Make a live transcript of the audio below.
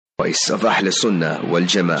voice of Ahl Sunnah wal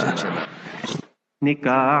Jama'ah.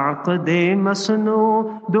 निकाक़ दे मसनो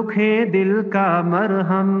दुखे दिल का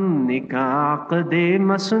मरहम, निकाक़ दे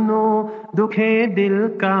मसनो दुखे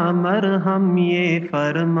दिल का मरहम, ये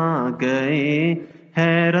फरमा गए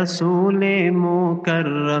है रसूले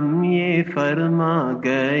मुकर्रम, ये फरमा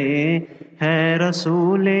गए है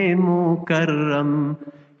रसूले मुकर्रम।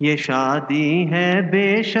 ये शादी है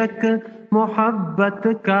बेशक मोहब्बत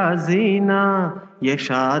का ज़ीना, ये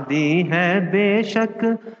शादी है बेशक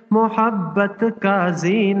मोहब्बत का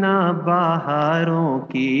ज़ीना, बहारों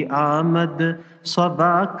की आमद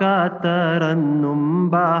सबा का तरन्नुम,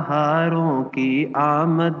 बहारों की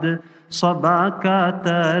आमद सबा का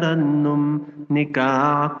तरन्नुम।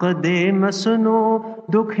 निकाक़ दे मसनो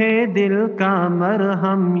दुखे दिल का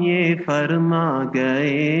मरहम, ये फरमा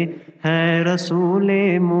गए है रसूले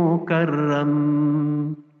मुकर्रम।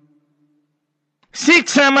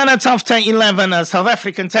 6 minutes after 11 South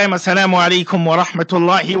African time. Assalamu alaikum wa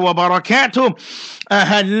rahmatullahi wa barakatuh.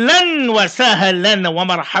 Ahlan wa sahlan wa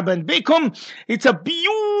marhaban bikum. It's a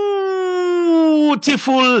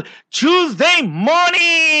beautiful Tuesday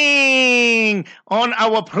morning on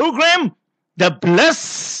our program, The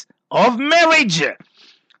Bliss of Marriage.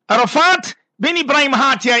 Arafat bin Ibrahim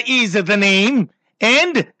Hatia is the name,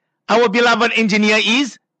 and our beloved engineer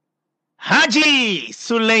is Haji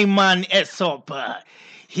Sulaiman Esop.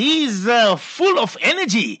 He's full of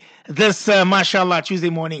energy this, mashallah,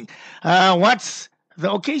 Tuesday morning. What's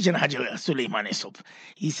the occasion, Haji Sulaiman Esop?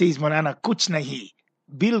 He says, Manana, kuch nahi.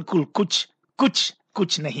 Bilkul kuch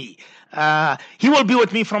nahi. He will be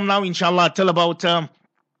with me from now, inshallah, till about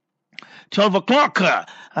 12 o'clock.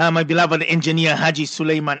 My beloved engineer, Haji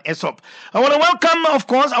Sulaiman Esop. I want to welcome, of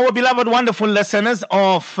course, our beloved, wonderful listeners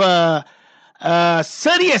of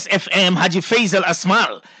Sirius FM, Haji Faisal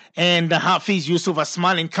Asmal and Hafiz Yusuf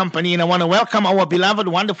Asmal and company. And I want to welcome our beloved,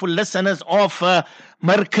 wonderful listeners of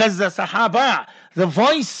Markaz Sahaba, the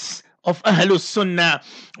voice of Ahlus Sunnah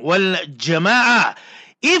wal Jama'ah.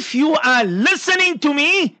 If you are listening to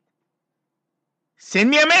me,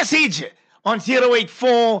 send me a message on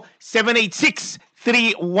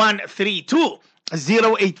 084-786-3132.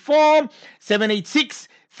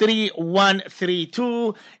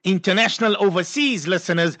 084-786-3132. International overseas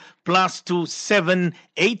listeners +2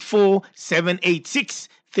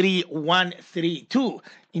 784-786-3132.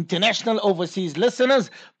 International overseas listeners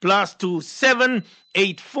 +2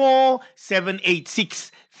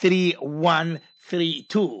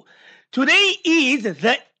 784-786-3132. Today is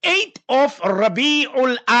the 8th of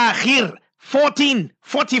Rabi'ul Akhir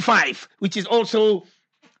 1445, which is also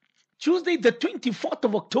Tuesday, the 24th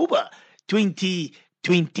of October,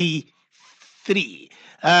 2023.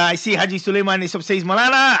 I see Haji Sulaiman Isab says,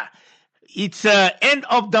 Malana, it's end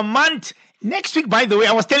of the month. Next week, by the way,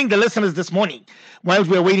 I was telling the listeners this morning, while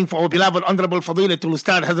we were waiting for our beloved Honorable Fadilatul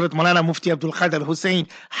Ustad Hazrat Malana Mufti Abdul Qadir Hussain,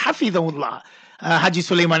 Hafidhullah, Haji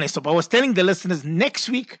Sulaiman Isab. I was telling the listeners, next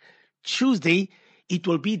week, Tuesday, it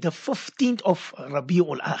will be the 15th of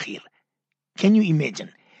Rabi'ul Akhir. Can you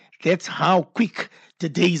imagine? That's how quick the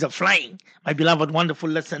days are flying. My beloved, wonderful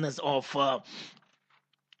listeners of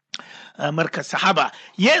Markaz Sahaba.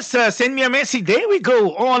 Yes, send me a message. There we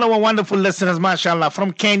go. All our wonderful listeners, mashallah,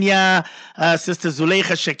 from Kenya. Sister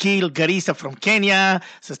Zuleika Shakil Garissa from Kenya.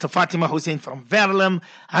 Sister Fatima Hussein from Verulam.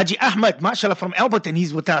 Haji Ahmed, mashallah, from Alberton.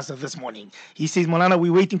 He's with us this morning. He says, Maulana,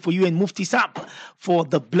 we're waiting for you and Mufti Saab for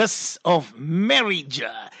the bliss of marriage.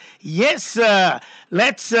 Yes,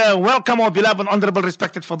 let's welcome our beloved, honorable,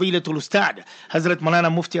 respected Fadilatul Ustad, Hazrat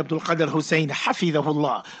Maulana Mufti Abdul Qadir Hussain,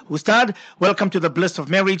 Hafidhahullah. Ustad, welcome to the bliss of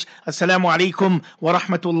marriage. Assalamu alaikum wa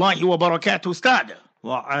rahmatullahi wa barakatuh, Ustad.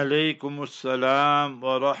 Wa alaikum assalam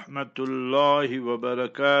wa rahmatullahi wa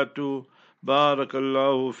barakatuh.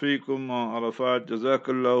 Barakallahu feekum Arafat.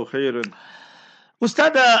 Jazakallahu khairan.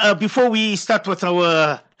 Ustad, before we start with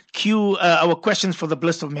our our questions for the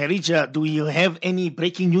bliss of marriage, do you have any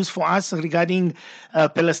breaking news for us regarding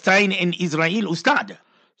Palestine and Israel, Ustad?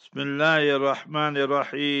 Bismillahir Rahmanir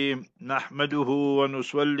Rahim. Nahmaduhu wa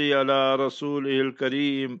nusalli ala rasulihil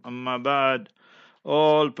kareem. Amma ba'd.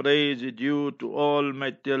 All praise is due to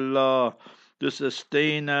Almighty Allah, the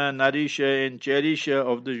sustainer, nourisher and cherisher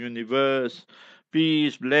of the universe.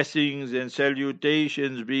 Peace, blessings and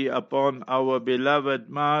salutations be upon our beloved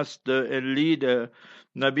master and leader,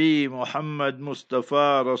 Nabi Muhammad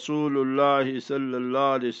Mustafa Rasulullah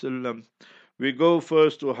sallallahu alaihi wasallam. We go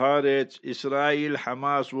first to Haaretz, Israel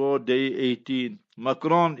Hamas War Day 18.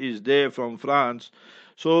 Macron is there from France.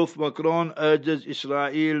 So if Macron urges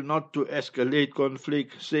Israel not to escalate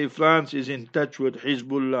conflict, say France is in touch with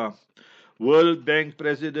Hezbollah. World Bank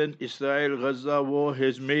President, Israel Gaza war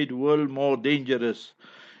has made world more dangerous.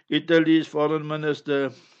 Italy's foreign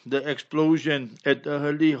minister, the explosion at the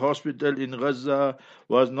Ahli hospital in Gaza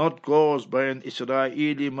was not caused by an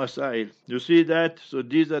Israeli missile. You see that? So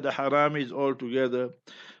these are the haramis altogether.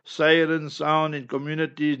 Sirens sound in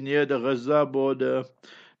communities near the Gaza border.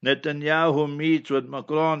 Netanyahu meets with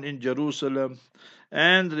Macron in Jerusalem.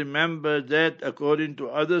 And remember that according to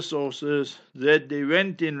other sources, that they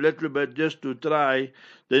went in little bit just to try,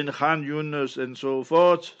 then Khan Yunus and so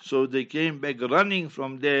forth. So they came back running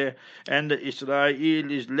from there, and the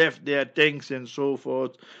Israelis left their tanks and so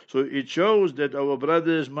forth. So it shows that our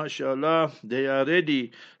brothers, mashallah, they are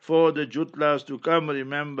ready for the Jutlas to come,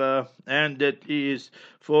 remember, and that is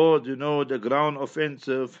for, the ground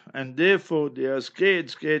offensive, and therefore they are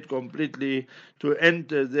scared completely to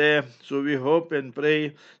enter there. So we hope and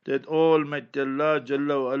pray that Almighty Allah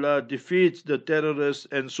Jalla wa Ala defeats the terrorists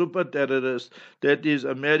and super terrorists, that is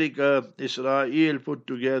America, Israel put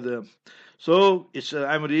together. So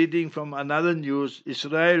I'm reading from another news.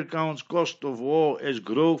 Israel counts cost of war as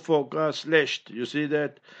growth forecast slashed. You see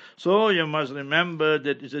that? So you must remember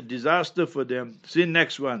that it's a disaster for them. See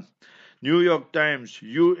next one. New York Times,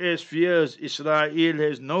 U.S. fears Israel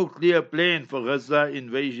has no clear plan for Gaza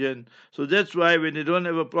invasion. So that's why when they don't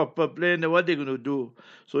have a proper plan, then what they're going to do?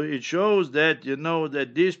 So it shows that,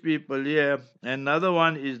 that these people here, another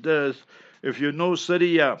one is this, if you know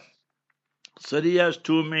Syria's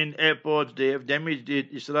two main airports, they have damaged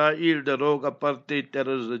it. Israel, the rogue apartheid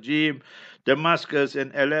terrorist regime, Damascus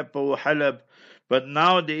and Aleppo, Halab. But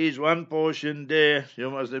now there is one portion there,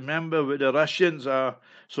 you must remember, where the Russians are.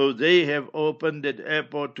 So they have opened that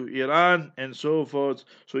airport to Iran and so forth.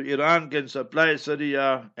 So Iran can supply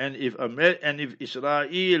Syria. And if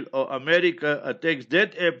Israel or America attacks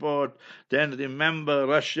that airport, then remember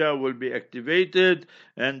Russia will be activated.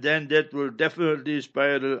 And then that will definitely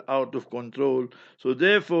spiral out of control. So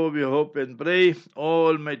therefore we hope and pray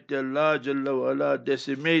Almighty Allah Jalla wa Ala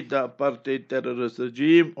decimate the apartheid terrorist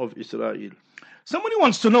regime of Israel. Somebody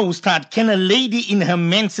wants to know, Ustad, can a lady in her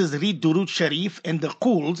menses read Durud Sharif and the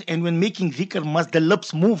Quls, and when making dhikr must the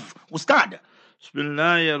lips move? Ustad.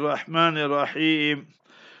 Bismillahir Rahmanir Rahim.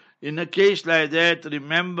 In a case like that,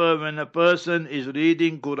 remember when a person is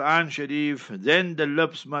reading Quran Sharif, then the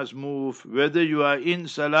lips must move, whether you are in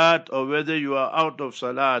Salat or whether you are out of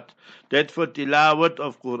Salat. That for tilawat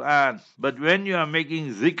of Quran. But when you are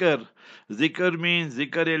making zikr, zikr means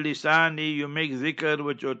zikr lisani, you make zikr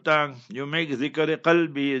with your tongue, you make zikr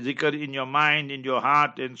qalbi, zikr in your mind, in your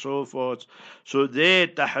heart and so forth. So there,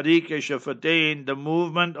 tahrik shafatain, the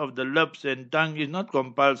movement of the lips and tongue is not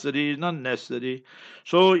compulsory, is not necessary.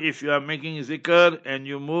 So if you are making zikr and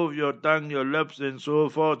you move your tongue, your lips and so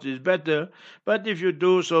forth is better. But if you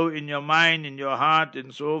do so in your mind, in your heart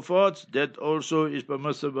and so forth, that also is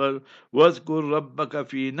permissible. وَاذْكُرْ رَبَّكَ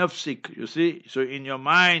فِي نَفْسِكَ. You see, so in your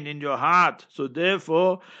mind, in your heart. So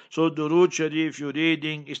therefore, Durood Sharif you're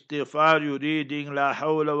reading, Istighfar you're reading, La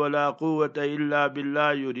hawla wa la quwwata illa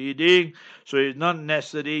billah you're reading. So it's not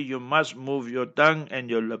necessary, you must move your tongue and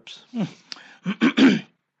your lips.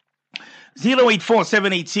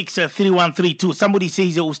 084-786-3132. Somebody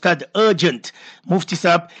says, Ustad, urgent. Mufti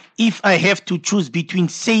Sahab, if I have to choose between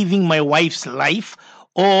saving my wife's life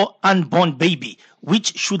or unborn baby,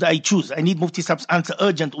 which should I choose? I need Mufti Sahab's answer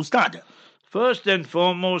urgent, Ustad. First and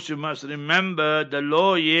foremost, you must remember the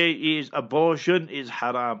law here is abortion is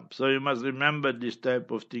haram. So you must remember this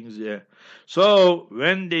type of things here. So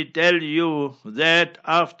when they tell you that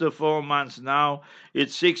after 4 months now,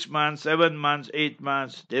 it's 6 months, 7 months, 8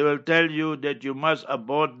 months, they will tell you that you must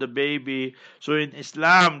abort the baby. So in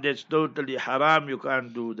Islam, that's totally haram. You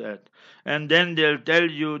can't do that. And then they'll tell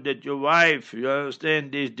you that your wife, you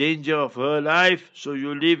understand, there's danger of her life, so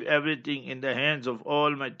you leave everything in the hands of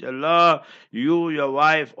Almighty Allah. You, your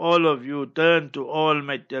wife, all of you turn to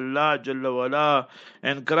Almighty Allah Jalla wa Ala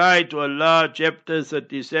and cry to Allah, chapter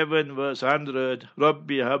 37, verse 100,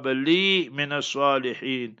 Rabbi habali minas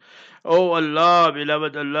salihin. Oh Allah,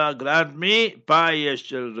 beloved Allah, grant me pious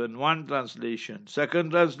children. One translation. Second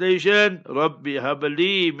translation, Rabbi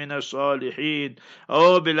habali minas salihin.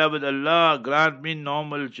 Oh beloved Allah, grant me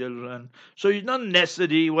normal children. So it's not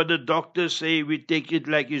necessary what the doctors say, we take it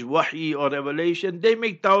like it's wahi or revelation. They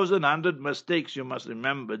make 1,100 mistakes, you must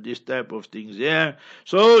remember this type of things, yeah?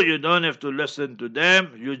 So you don't have to listen to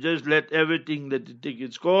them, you just let everything that it take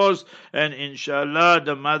its course, and inshallah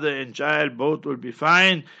the mother and child both will be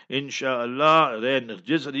fine. inshallah, then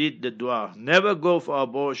just read the dua. Never go for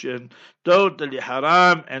abortion. Totally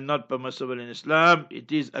haram and not permissible in Islam. It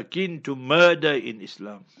is akin to murder in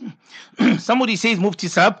Islam. Somebody says, Mufti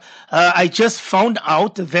Sahib, I just found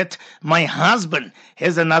out that my husband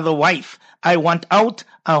has another wife. I want out,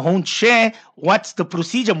 I won't share. What's the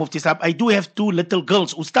procedure, Mufti Sahib? I do have 2 little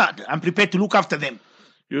girls, Ustad. I'm prepared to look after them.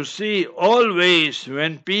 You see, always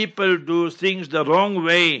when people do things the wrong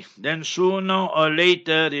way, then sooner or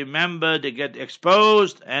later, remember, they get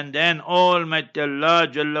exposed, and then Almighty Allah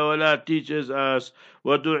Jalla wala teaches us,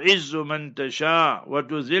 وَتُعِزُّ مَن تَشَاءُ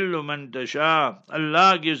وَتُذِلُّ مَن تَشَاءُ.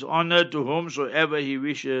 Allah gives honor to whomsoever He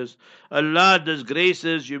wishes. Allah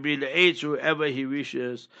disgraces, humiliates whoever He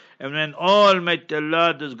wishes. And when Almighty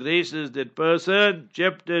Allah disgraces that person,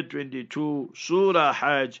 chapter 22, Surah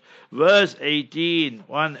Hajj, verse 18,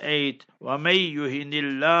 1-8, وَمَن يُهِنِ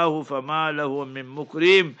اللَّهُ فَمَا لَهُ مِن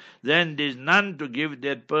مُكْرِمٍ. Then there is none to give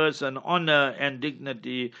that person honor and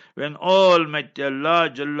dignity. When Almighty Allah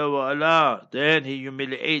Jalla wa ala, then He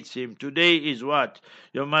humiliates him. Today is what?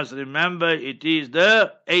 You must remember it is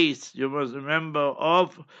the 8th. You must remember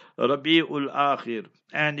of Rabi'ul Akhir.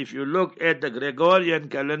 And if you look at the Gregorian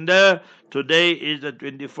calendar, today is the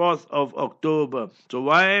 24th of October. So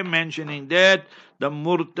why am I mentioning that? The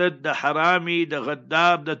Murtad, the Harami, the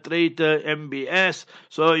Ghaddar, the traitor, MBS.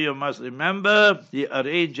 So you must remember, he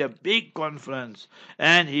arranged a big conference.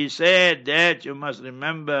 And he said that you must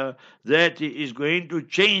remember that he is going to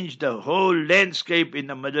change the whole landscape in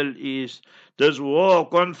the Middle East. This war,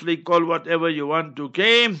 conflict, call whatever you want to,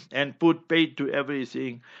 came and put paid to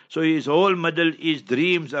everything. So his whole Middle East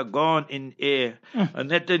dreams are gone in air.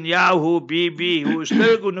 Netanyahu, Bibi, who is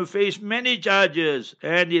still going to face many charges,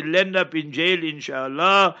 and he'll end up in jail,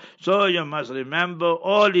 inshallah. So you must remember,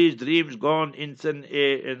 all his dreams gone in thin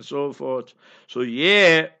air and so forth. So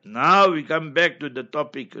now we come back to the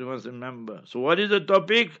topic, you must remember. So what is the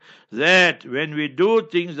topic? That when we do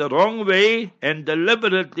things the wrong way and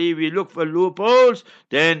deliberately we look for loopholes,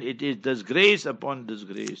 then it is disgrace upon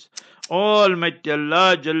disgrace. Almighty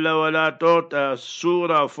Allah Jalla wala taught us,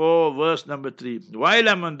 Surah 4, verse number 3. While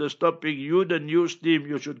I'm on this topic, you, the news team,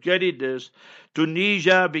 you should carry this.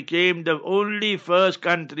 Tunisia became the only first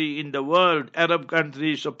country in the world, Arab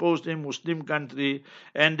country, supposedly Muslim country,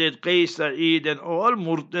 and that Qais Saeed and all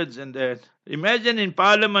murtads and that. Imagine in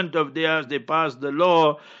parliament of theirs, they pass the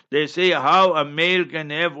law, they say how a male can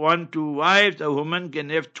have 2 wives, a woman can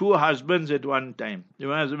have 2 husbands at one time. You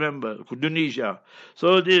must remember, Tunisia.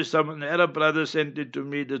 So some Arab brother sent it to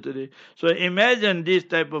me today. So imagine this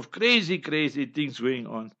type of crazy things going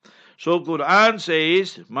on. So Quran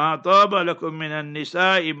says, مَا طَابَ لَكُم مِّنَ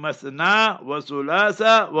النِّسَاءِ مَثْنَى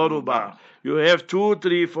وَثُلَاثَ وَرُبَعَ. You have 2,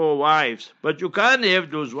 3, 4 wives. But you can't have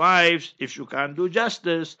those wives if you can't do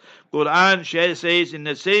justice. Quran says in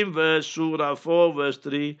the same verse, Surah 4, verse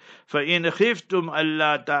 3, فَإِنْ خِفْتُمْ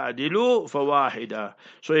أَلَّا تَعْدِلُوا فَوَاحِدًا.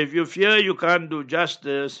 So if you fear you can't do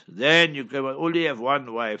justice, then you can only have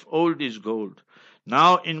 1 wife. Old is gold.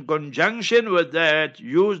 Now, in conjunction with that,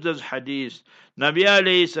 use this hadith. Nabi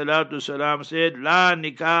alayhi salatu salam said, La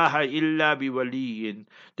nikaha illa biwaliyin.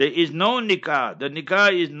 There is no nikah. The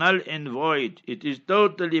nikah is null and void. It is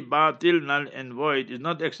totally batil, null and void. It is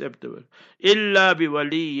not acceptable. Illa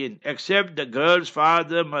biwaliyin. Except the girl's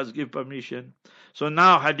father must give permission. So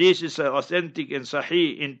now hadith is authentic and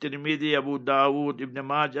sahih in Tirmidhi, Abu Dawood, Ibn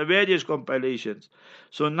Majah, various compilations.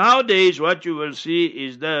 So nowadays what you will see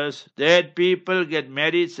is this, that people get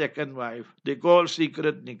married second wife. They call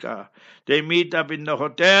secret nikah. They meet up in the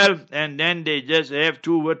hotel and then they just have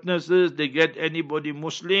 2 witnesses. They get anybody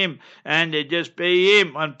Muslim and they just pay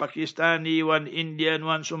him, 1 Pakistani, 1 Indian,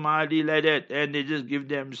 1 Somali, like that, and they just give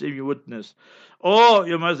them same witness. Or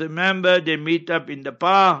you must remember they meet up in the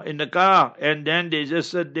car, and then they just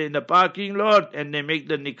sit there in the parking lot and they make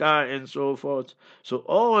the nikah and so forth. So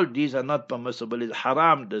all these are not permissible. It's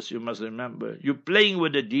haram, this you must remember. You're playing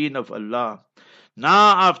with the deen of Allah.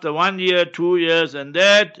 Now after 1 year, 2 years and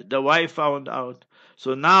that, the wife found out.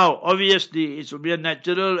 So now, obviously, it will be a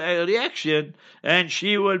natural reaction, and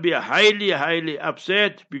she will be highly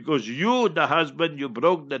upset because you, the husband, you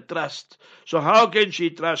broke the trust. So how can she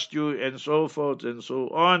trust you, and so forth and so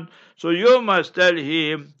on? So you must tell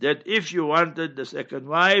him that if you wanted the second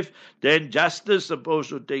wife, then justice is supposed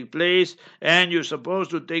to take place, and you're supposed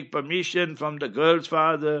to take permission from the girl's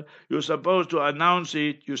father. You're supposed to announce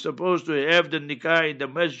it. You're supposed to have the nikah in the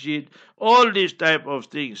masjid. All these type of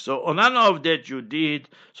things. So none of that you did. married.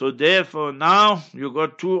 So therefore now you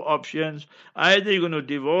got two options. Either you're going to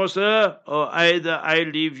divorce her or either I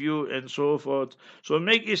leave you and so forth. So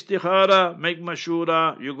make istikhara, make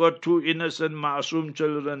mashura. You got two innocent ma'asum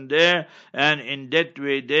children there, and in that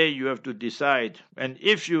way there you have to decide. And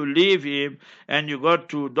if you leave him and you got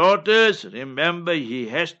two daughters, remember he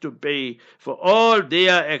has to pay for all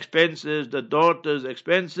their expenses, the daughters'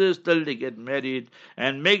 expenses till they get married.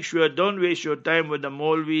 And make sure don't waste your time with the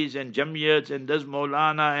Maulvis and Jamiyats and this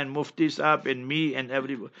Maulana and Mufti Saab and me and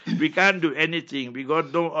everybody. We can't do anything. We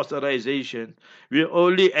got no authorization. We're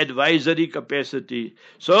only advisory capacity.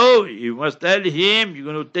 So you must tell him you're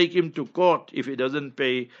going to take him to court if he doesn't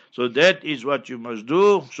pay. So that is what you must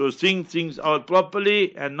do. So think things out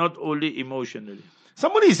properly and not only emotionally.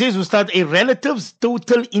 Somebody says, Ustad, a relative's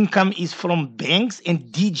total income is from banks and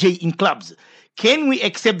DJ in clubs. Can we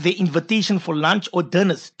accept the invitation for lunch or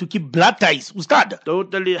dinners to keep blood ties, Ustad?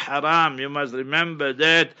 Totally haram. You must remember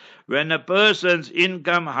that when a person's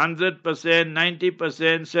income 100%,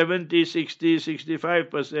 90%, 70, 60,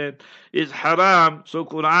 65% is haram, so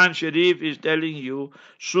Quran Sharif is telling you,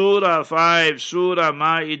 Surah 5, Surah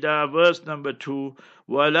Ma'idah, verse number 2,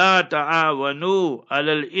 وَلَا تَعَاوَنُوا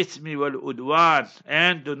عَلَى الْإِثْمِ وَالْعُدْوَانِ,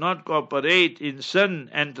 and do not cooperate in sin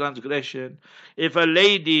and transgression. If a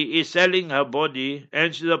lady is selling her body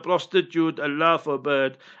and she's a prostitute, Allah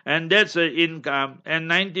forbid, and that's her income, and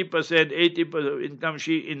 90%, 80% of income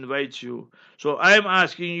she invites you. So I'm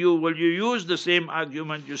asking you, will you use the same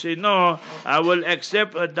argument? You say, no, I will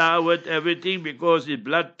accept a da'wat, everything, because it's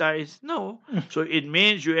blood ties. No. So it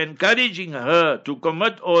means you're encouraging her to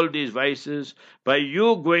commit all these vices. By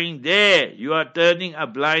you going there, you are turning a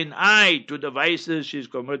blind eye to the vices she's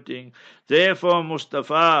committing. Therefore,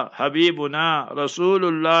 Mustafa, Habibuna,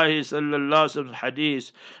 Rasulullah sallallahu alaihi wasallam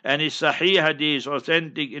hadith, and his Sahih hadith,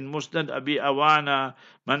 authentic in Musnad Abi Awana,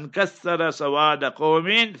 Man kathara sawada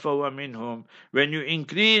qawmin fahuwa minhum. When you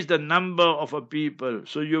increase the number of a people,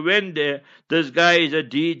 so you went there, this guy is a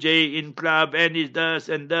DJ in club and is this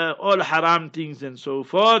and that, all haram things and so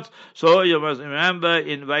forth. So you must remember,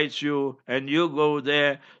 invites you and you go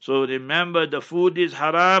there. So remember, the food is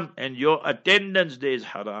haram and your attendance there is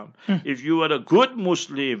haram. If you are a good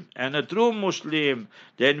Muslim and a true Muslim,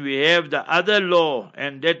 then we have the other law,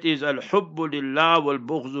 and that is al-hubbu lillah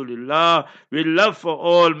wal-bughzu lillah. We love for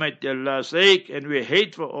Almighty Allah's sake and we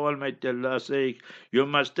hate for Almighty Allah's sake. You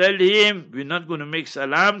must tell him, we're not going to make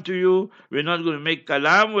salam to you, we're not going to make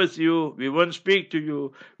kalam with you, we won't speak to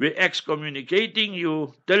you, we're excommunicating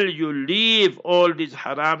you till you leave all these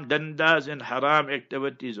haram dandas and haram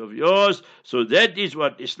activities of yours. So that is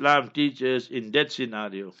what Islam teaches in that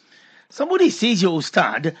scenario. Somebody says, your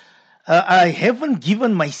Ustad, I haven't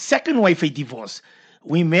given my second wife a divorce.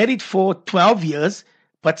 We married for 12 years,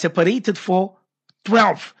 but separated for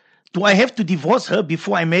 12. Do I have to divorce her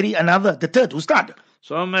before I marry another, the third, Ustad?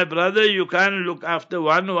 So my brother, you can't look after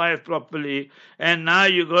one wife properly, and now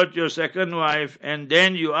you got your second wife, and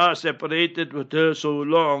then you are separated with her so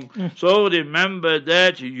long. So remember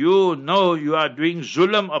that you know you are doing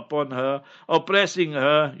zulm upon her, oppressing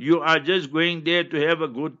her. You are just going there to have a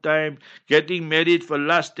good time, getting married for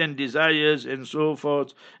lust and desires and so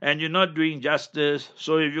forth, and you're not doing justice.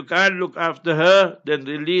 So if you can't look after her, then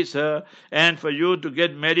release her. And for you to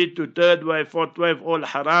get married to third wife, fourth wife, all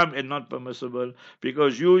haram and not permissible,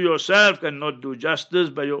 because you yourself cannot do justice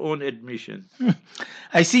by your own admission.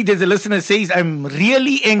 I see there's a listener says, I'm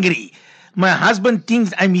really angry. My husband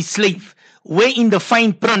thinks I'm his slave. Where in the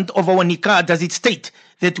fine print of our nikah does it state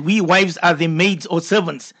that we wives are the maids or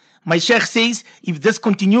servants? My sheikh says, if this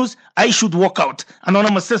continues, I should walk out.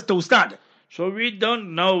 Anonymous sister, Ustad. So we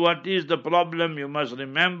don't know what is the problem. You must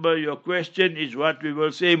remember your question is what we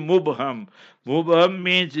will say mubham. Mubham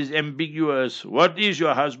means is ambiguous. What is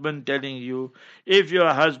your husband telling you? If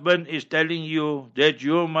your husband is telling you that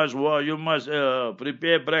you must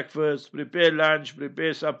prepare breakfast, prepare lunch,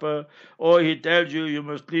 prepare supper, or he tells you you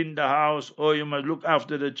must clean the house, or you must look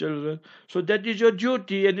after the children, so that is your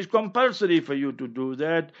duty and it's compulsory for you to do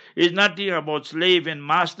that. It's nothing about slave and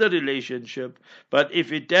master relationship. But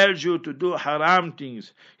if he tells you to do haram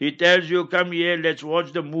things, he tells you, come here, let's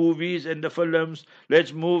watch the movies and the films,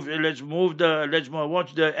 let's watch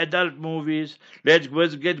the adult movies, let's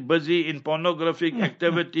get busy in pornographic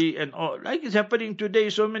activity and all, like it's happening today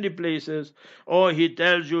so many places. Or he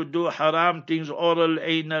tells you do haram things, oral,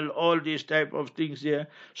 anal, all these type of things here.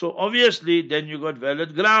 So obviously then you got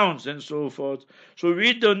valid grounds and so forth. So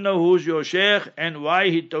we don't know who's your sheikh and why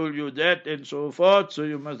he told you that and so forth. So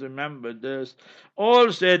you must remember this.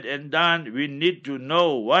 All said and done, we need to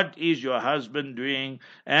know what is your husband doing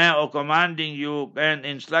or commanding you and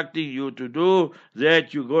instructing you to do. to,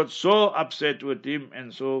 that you got so upset with him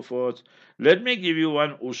and so forth. Let me give you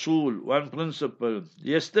one usul, one principle.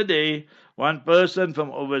 Yesterday, one person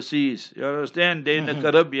from overseas, you understand, they're in the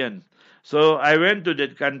Caribbean. So I went to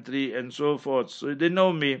that country and so forth. So they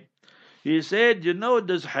know me. He said, you know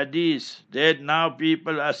this hadith that now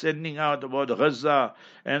people are sending out about Gaza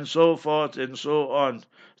and so forth and so on,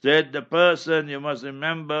 that the person, you must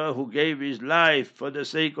remember, who gave his life for the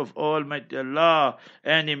sake of Almighty Allah,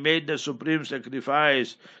 and he made the supreme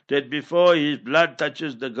sacrifice, that before his blood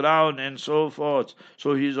touches the ground and so forth,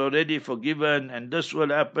 so he's already forgiven, and this will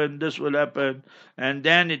happen, this will happen. And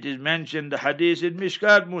then it is mentioned, the hadith in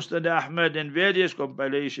Mishkat, Musnad Ahmad, and various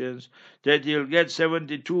compilations, that he'll get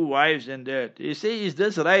 72 wives and that. He says, is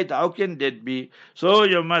this right? How can that be? So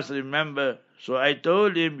you must remember. So I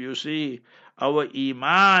told him, you see, our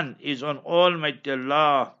iman is on Almighty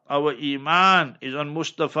Allah. Our iman is on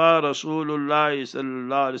Mustafa Rasulullah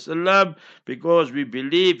sallallahu alaihi wasallam, because we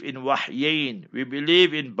believe in wahyain. We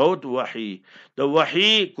believe in both wahi. The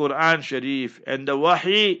wahi, Quran Sharif, and the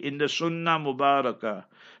wahi in the Sunnah Mubarakah.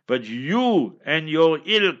 But you and your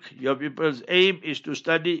ilk, your people's aim is to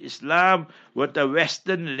study Islam with a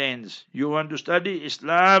Western lens. You want to study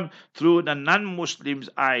Islam through the non-Muslims'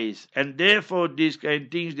 eyes. And therefore these kind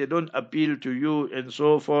of things, they don't appeal to you and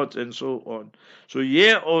so forth and so on. So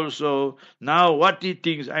here also, now what he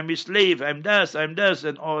thinks, I'm a slave, I'm this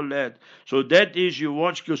and all that. So that is, you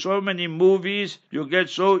watch so many movies, you get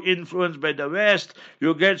so influenced by the West,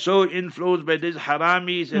 you get so influenced by these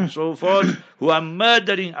haramis and so forth, who are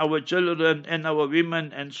murdering our children and our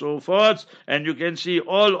women and so forth. And you can see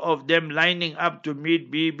all of them lining up to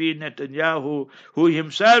meet Bibi Netanyahu, who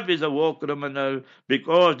himself is a war criminal,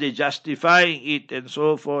 because they're justifying it and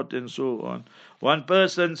so forth and so on. One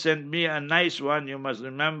person sent me a nice one, you must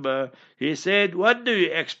remember. He said, what do you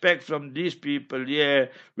expect from these people here,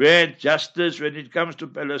 when justice, when it comes to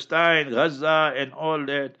Palestine, Gaza and all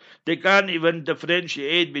that, they can't even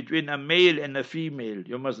differentiate between a male and a female.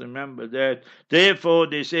 You must remember that. Therefore,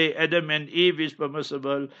 they say Adam and Eve is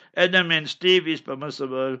permissible, Adam and Steve is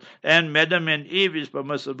permissible, and Madam and Eve is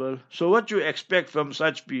permissible. So what you expect from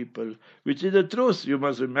such people? Which is the truth, you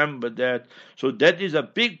must remember that. So that is a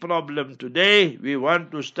big problem today. We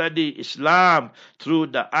want to study Islam through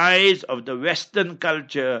the eyes of the Western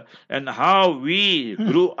culture and how we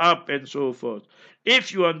grew up and so forth.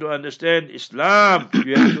 If you want to understand Islam,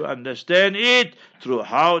 you have to understand it through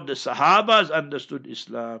how the Sahabas understood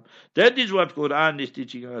Islam. That is what Quran is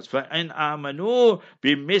teaching us. فَإِنْ آمَنُوا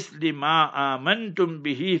بِمِثْلِ مَا آمَنْتُمْ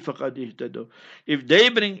بِهِ فَقَدْ اهْتَدُوا. If they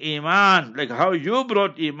bring Iman, like how you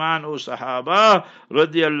brought Iman, O Sahaba,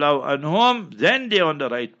 radiallahu anhum, then they are on the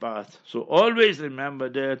right path. So always remember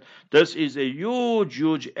that this is a huge,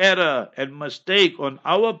 huge error and mistake on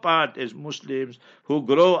our part as Muslims, who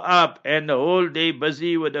grow up and the whole day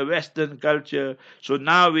busy with the Western culture. So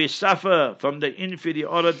now we suffer from the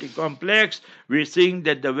inferiority complex. We think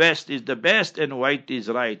that the West is the best and white is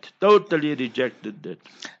right. Totally rejected that.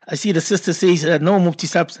 I see the sister says, no, Mufti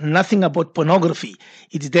Sahib, nothing about pornography.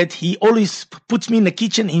 It's that he always puts me in the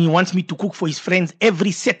kitchen and he wants me to cook for his friends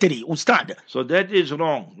every Saturday. Ustad. So that is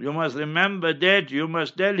wrong. You must remember that. You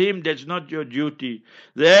must tell him that's not your duty.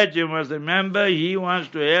 That you must remember, he wants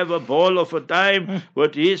to have a ball of a time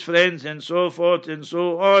with his friends and so forth and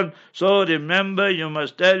so on. So remember, you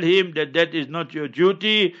must tell him that that is not your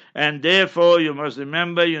duty, and therefore you must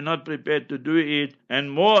remember you're not prepared to do it.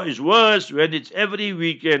 And more is worse when it's every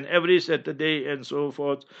weekend, every Saturday and so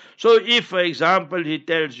forth. So if, for example, he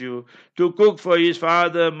tells you to cook for his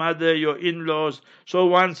father, mother, your in-laws, so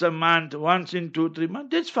once a month, once in 2-3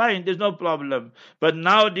 months, that's fine, there's no problem. But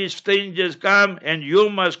now these strangers come and you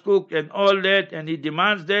must cook and all that, and he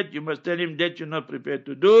demands that, you must tell him that you're not prepared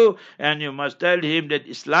to do, and you must tell him that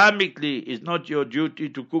Islamically it's not your duty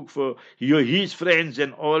to cook for his friends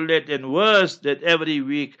and all that, and worse, that every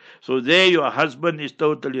week. So there your husband is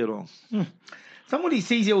totally wrong. Somebody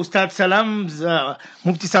says here, Ustad Salams,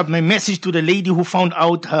 Mufti Sahib, my message to the lady who found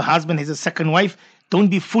out her husband has a second wife, don't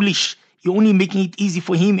be foolish. You're only making it easy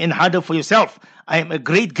for him and harder for yourself. I am a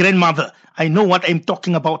great grandmother. I know what I'm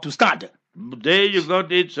talking about, Ustad. There you got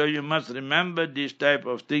it. So you must remember these type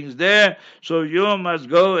of things there. So you must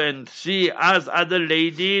go and see as other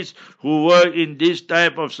ladies who were in this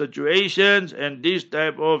type of situations and this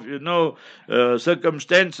type of,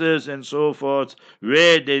 circumstances and so forth,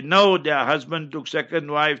 where they know their husband took second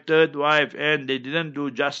wife, third wife, and they didn't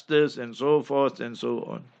do justice and so forth and so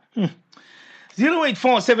on.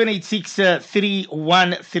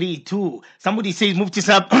 084-786-3132. Somebody says, Mufti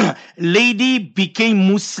Sahib, lady became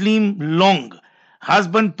Muslim long.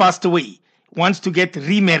 Husband passed away. Wants to get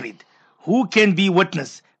remarried. Who can be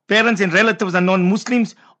witness? parents and relatives are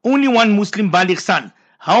non-Muslims, only one Muslim Baligh son.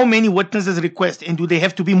 How many witnesses request, and do they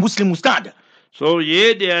have to be Muslim, Ustad? So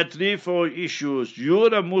here there are 3-4 issues.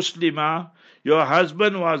 You're a Muslimah, your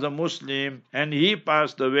husband was a Muslim and he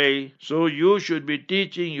passed away, so you should be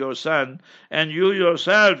teaching your son, and you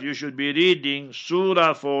yourself, you should be reading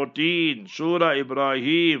Surah 14, Surah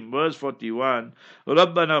Ibrahim, verse 41.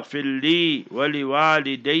 رَبَّنَا اغْفِرْ لِي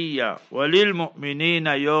وَلِوَالِدَيَّ وَلِلْمُؤْمِنِينَ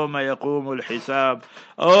يَوْمَ يَقُومُ الْحِسَابِ.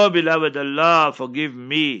 Oh beloved Allah, forgive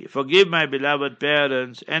me, forgive my beloved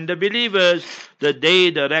parents and the believers the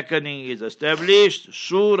day the reckoning is established.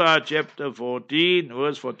 Surah chapter 14,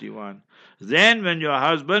 verse 41. Then when your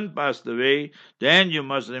husband passed away, then you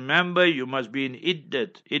must remember you must be in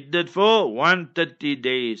iddat. Iddat for 130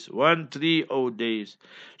 days, 130 days.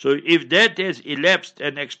 So if that has elapsed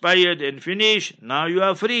and expired and finished, now you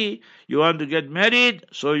are free. You want to get married,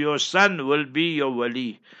 so your son will be your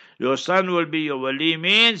wali. Your son will be your wali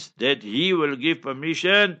means that he will give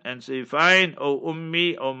permission and say, fine, oh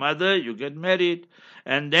ummi, oh mother, you get married.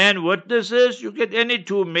 And then witnesses, you get any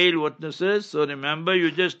 2 male witnesses. So remember, you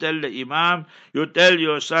just tell the imam, you tell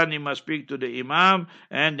your son he must speak to the imam,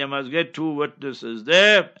 and they must get 2 witnesses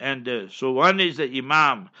there. And so one is the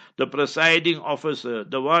imam, the presiding officer,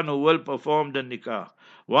 the one who will perform the nikah.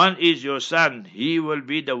 One is your son, he will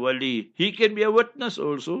be the wali. He can be a witness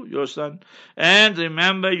also, your son. And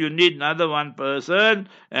remember, you need another one person,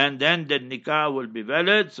 and then the nikah will be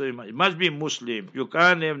valid. So it must be Muslim. You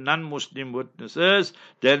can't have non-Muslim witnesses,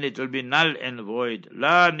 then it will be null and void.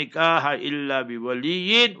 La nikaha illa bi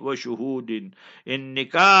waliyin wa shuhudin. In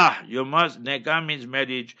nikah, nikah means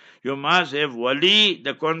marriage. You must have wali,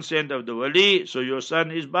 the consent of the wali. So your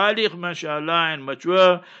son is baligh, mashallah, and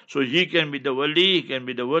mature, so he can be the wali, he can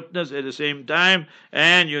be the witness at the same time,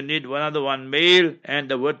 and you need one male, and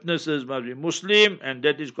the witnesses must be Muslim, and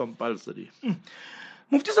that is compulsory.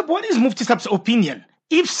 Mufti Sahib, what is Mufti Sahib's opinion?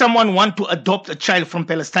 If someone want to adopt a child from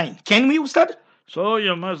Palestine, can we, Ustad? So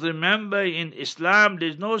you must remember, in Islam there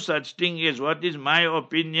is no such thing as what is my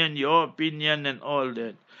opinion, your opinion, and all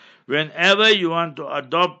that. Whenever you want to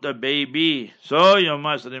adopt a baby, so you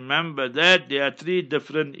must remember that there are 3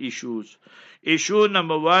 different issues. Issue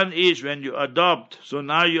number 1 is when you adopt. So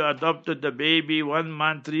now you adopted the baby 1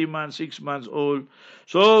 month, 3 months, 6 months old.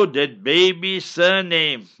 So that baby's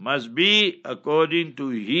surname must be according to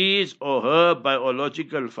his or her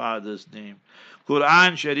biological father's name.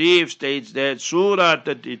 Quran Sharif states that, Surah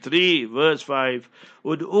 33, verse 5,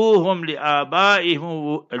 Ud'uhum li'abaihim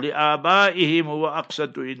huwa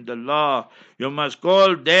aqsatu indallah. You must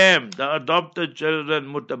call them, the adopted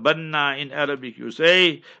children, mutabanna in Arabic, you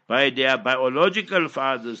say, by their biological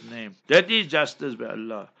father's name. That is justice by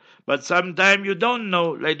Allah. But sometimes you don't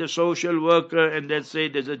know, like the social worker, and they say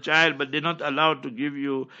there's a child, but they're not allowed to give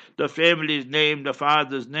you the family's name, the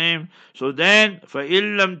father's name. So then,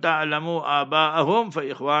 فَإِن لَمْ تَعْلَمُوا آبَاءَهُمْ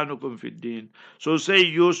فَإِخْوَانُكُمْ فِي الدِّينِ. So say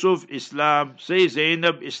Yusuf, Islam, say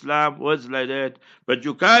Zainab, Islam, words like that. But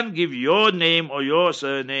you can't give your name or your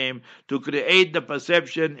surname to create the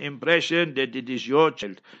perception, impression that it is your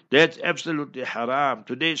child. That's absolutely haram.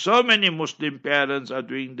 Today, so many Muslim parents are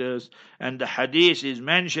doing this, and the hadith is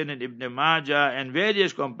mentioned in Ibn Majah and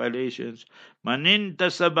various compilations. Manin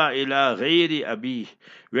tasaba ila ghairi abih.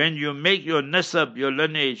 When you make your nasab, your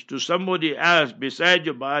lineage, to somebody else besides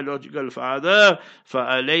your biological father,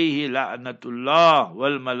 فَعَلَيْهِ لَعْنَةُ اللَّهِ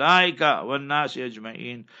وَالْمَلَائِكَةِ وَالنَّاسِ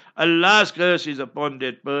أَجْمَعِينَ. Allah's curse is upon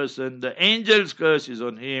that person, the angel's curse is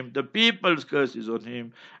on him, the people's curse is on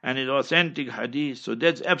him, and it's authentic hadith. So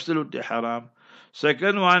that's absolutely haram.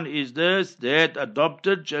 Second one is this, that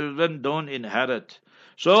adopted children don't inherit.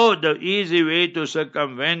 So the easy way to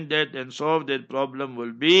circumvent that and solve that problem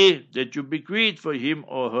will be that you bequeath for him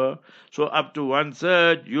or her. So up to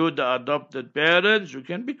 1/3, you the adopted parents, you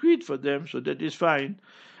can bequeath for them, so that is fine.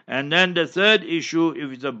 And then the third issue,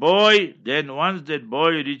 if it's a boy, then once that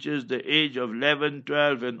boy reaches the age of 11,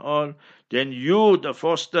 12 and all, then you the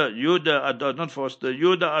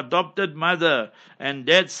adopted mother, and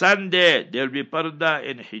that son there'll be parda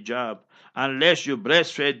and hijab, unless you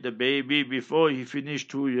breastfed the baby before he finished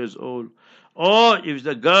 2 years old. Or if it's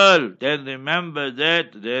a girl, then remember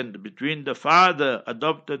that then between the father,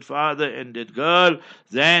 adopted father, and that girl,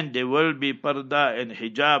 then there will be parda and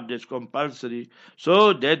hijab, that's compulsory.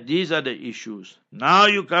 So that these are the issues. Now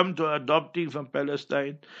you come to adopting from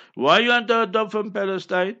Palestine. Why you want to adopt from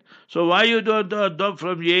Palestine? So why you don't adopt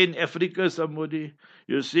from here in Africa somebody?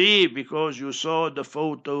 You see, because you saw the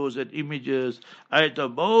photos and images, I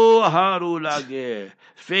thought, oh, haru lage,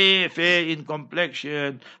 fair in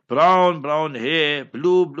complexion, brown hair,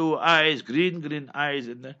 blue eyes, green eyes.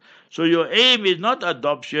 So your aim is not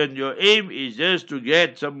adoption. Your aim is just to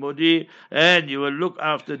get somebody and you will look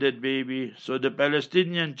after that baby. So the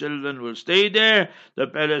Palestinian children will stay there. The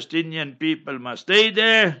Palestinian people must stay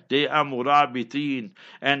there. They are murabitin.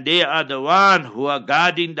 And they are the one who are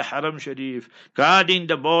guarding the Haram Sharif, guarding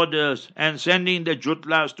the borders and sending the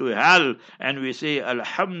jutlas to hell. And we say,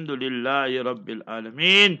 Alhamdulillahi Rabbil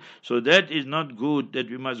Alameen. So that is not good that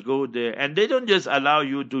we must go there. And they don't just allow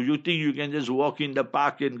you to. You think you can just walk in the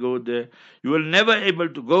park and go there. You will never able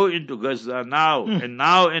to go into Gaza now. And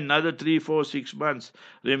now another 3, 4, 6 months.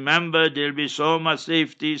 Remember, there will be so much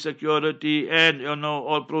safety, security, and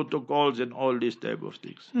all protocols and all these type of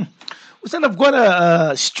things. Ustad, I've got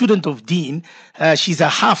a student of Deen. She's a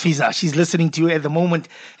Hafiza. She's listening to you at the moment,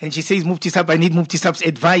 and she says, Mufti Sahib, I need Mufti Sahib's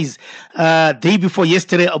advice. Day before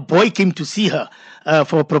yesterday, a boy came to see her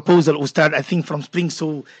for a proposal, Ustad, I think from Spring.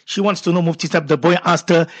 So she wants to know, Mufti Sahib, the boy asked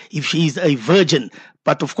her if she is a virgin.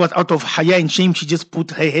 But of course, out of haya and shame, she just put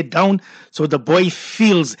her head down. So the boy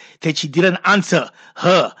feels that she didn't answer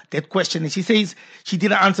her that question. And she says she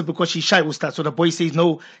didn't answer because she's shy, Ustad. So the boy says,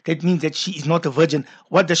 no, that means that she is not a virgin.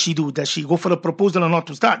 What does she do? Does she go for a proposal or not,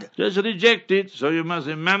 Ustad? Just reject it. So you must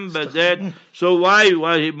remember that. So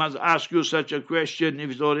why he must ask you such a question if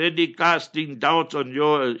he's already casting doubts on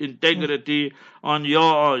your integrity, on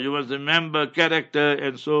your, you must remember, character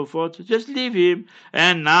and so forth. Just leave him.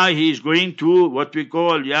 And now he's going to what we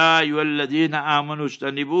call, Ya ayyuhalladhina amanu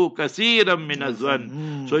ijtanibu kathiran min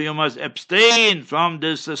adh-dhann. So you must abstain from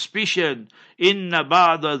the suspicion. Inna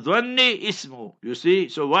ba'da dhanni ismu. You see,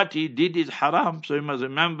 so what he did is haram. So you must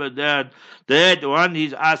remember that one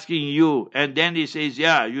he's asking you, and then he says,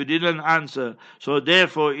 yeah, you didn't answer. So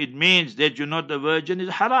therefore it means that you're not a virgin is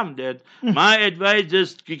haram. That my advice,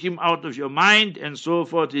 just kick him out of your mind and so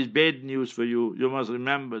forth is bad news for you. You must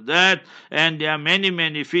remember that. And there are many,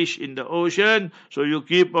 many fish in the ocean. So you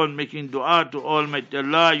keep on making dua to Almighty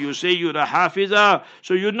Allah. You say you're a hafiza.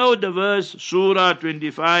 So you know the verse, Surah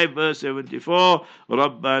 25, verse 74.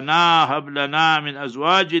 رَبَّنَا هَبْ لَنَا مِنْ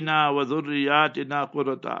أَزْوَاجِنَا وَذُرِّيَّاتِنَا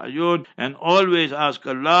قُرَّةَ أَعْيُنٍ. And always ask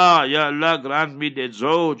Allah, Ya Allah, grant me that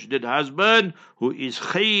zawj, that husband, who is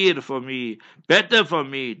khair for me, better for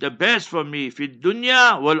me, the best for me, fi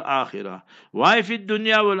dunya wal akhirah. Why fi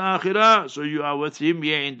dunya wal akhirah? So you are with him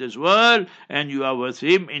here in this world, and you are with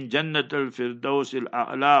him in Jannat al-Firdaus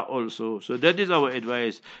al-A'la also. So that is our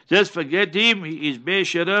advice. Just forget him, he is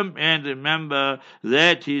Besharam, and remember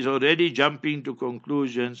that he is already jumping to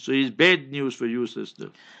conclusions. So it's bad news for you, sister.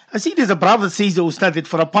 I see there's a brother says, Ustad, that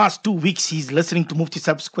for the past 2 weeks he's listening to Mufti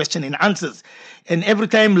Sahib's question and answers. And every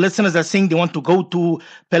time listeners are saying they want to go to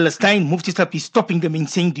Palestine, Mufti Sahib is stopping them and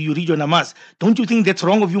saying, do you read your namaz? Don't you think that's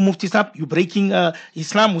wrong of you, Mufti Sahib? You're breaking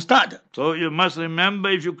Islam, Ustad. So you must remember,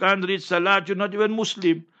 if you can't read Salat, you're not even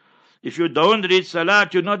Muslim. If you don't read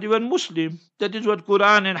Salat, you're not even Muslim. That is what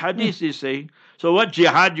Quran and Hadith is saying. So what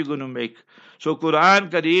jihad you going to make? So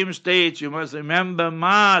Quran Kareem states, you must remember,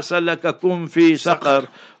 Ma salakakum fi saqar.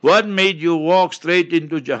 What made you walk straight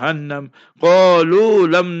into Jahannam? قَالُوا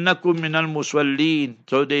لَمْ نَكُمْ مِنَ الْمُصَلِّينَ.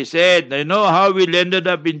 So they said, they know how we landed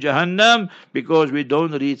up in Jahannam because we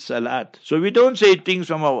don't read Salat. So we don't say things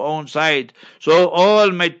from our own side. So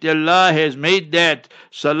Almighty Allah has made that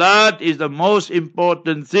Salat is the most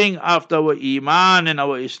important thing after our Iman and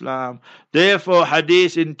our Islam. Therefore,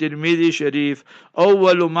 Hadith in Tirmidhi Sharif,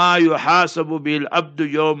 أَوَّلُ مَا يُحَاسَبُ بِالْعَبْدُ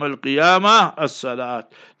يَوْمَ الْقِيَامَةِ الصَّلَاةِ.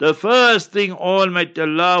 The first thing Almighty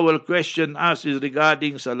Allah will question us is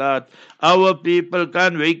regarding Salat. Our people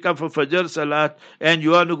can't wake up for Fajr Salat and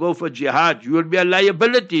you want to go for jihad. You will be a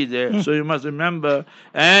liability there. So you must remember.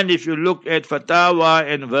 And if you look at fatwa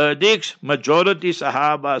and verdicts, majority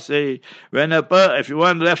Sahaba say, if you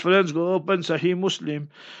want reference, go open Sahih Muslim.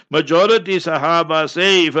 Majority Sahaba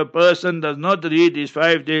say, if a person does not read his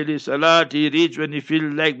 5 daily Salat, he reads when he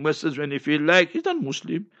feels like, misses when he feels like, he's not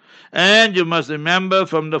Muslim. And you must remember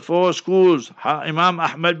from the 4 schools, Imam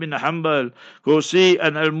Ahmad bin Hanbal, Qusi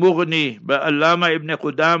and Al-Mughni by Allama ibn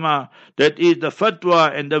Qudama, that is the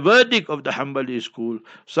fatwa and the verdict of the Hanbali school.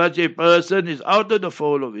 Such a person is out of the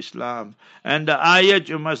fold of Islam. And the ayat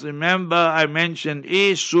you must remember I mentioned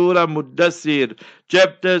is Surah Muddassir,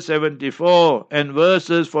 chapter 74 and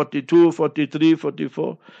verses 42, 43,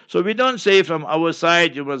 44. So we don't say from our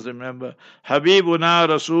side, you must remember. Habibuna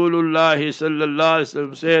Rasulullah sallallahu alaihi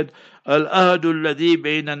wasallam said, Al-ahdu alladhi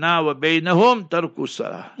baynana wa baynahum tarku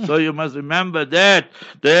salah. So you must remember that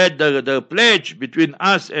the pledge between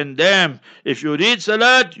us and them, if you read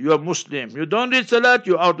salat, you are Muslim. You don't read salat,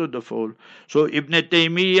 you're out of the fold. So Ibn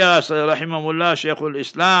Taymiyyah, rahimahullah, Shaykhul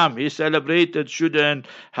Islam, he celebrated student,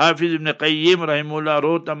 Hafiz Ibn Qayyim, rahimahullah,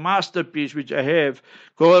 wrote a masterpiece which I have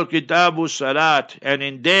called Kitabu Salat, and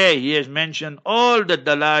in there he has mentioned all the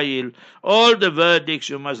dalail, all the verdicts.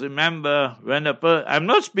 You must remember, when I'm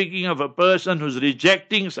not speaking of a person who's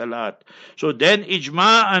rejecting salat, so then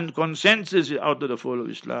ijma and consensus is out of the fold of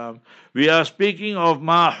Islam. We are speaking of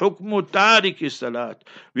ma hukmu tariki salat.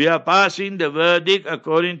 We are passing the verdict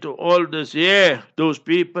according to all this here. Those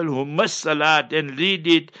people who miss salat and read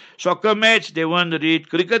it, soccer match they won't read,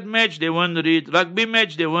 cricket match they won't read, rugby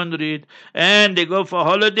match they won't read, and they go for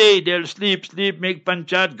holiday, they'll sleep, make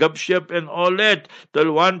panchat, gupshup and all that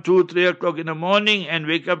till 1, 2, 3 o'clock in the morning and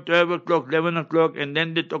wake up 12 o'clock, 11 o'clock, and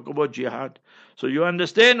then they talk about jihad. So you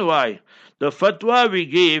understand why. The fatwa we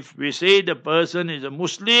give, we say the person is a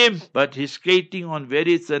Muslim, but he's skating on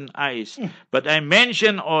very thin ice. But I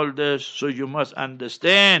mention all this so you must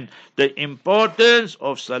understand the importance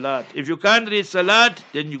of salat. If you can't read salat,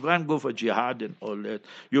 then you can't go for jihad and all that.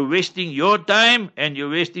 You're wasting your time and you're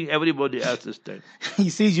wasting everybody else's time. He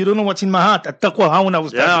says, you don't know what's in my heart. At-taqwa hauna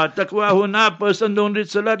ustad. Yeah, taqwa huna, person don't read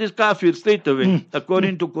salat is kafir straight away,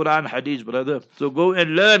 according to Quran hadith, brother. So go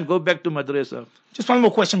and learn, go back to madrasa. Just one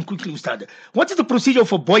more question quickly, Ustad. What is the procedure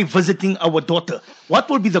for boy visiting our daughter? What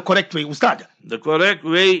will be the correct way, Ustad? The correct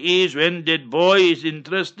way is when that boy is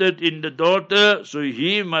interested in the daughter, so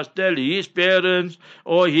he must tell his parents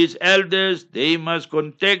or his elders, they must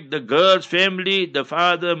contact the girl's family, the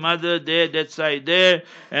father, mother there, that side there,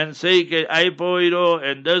 and say, I poiro,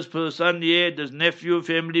 and this person here, this nephew,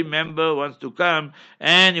 family member wants to come,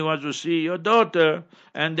 and he wants to see your daughter.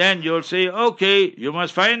 And then you'll say, okay, you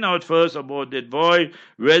must find out first about that boy,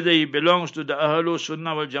 whether he belongs to the Ahlul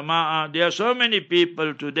Sunnah wal Jama'ah. There are so many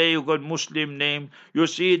people today who got Muslim name. You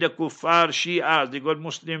see the Kuffar Shi'as, they got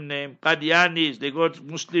Muslim name. Qadianis, they got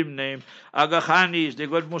Muslim name. Aga Khanis, they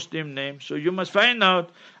got Muslim name. So you must find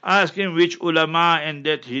out, ask him which ulama and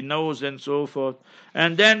that he knows and so forth.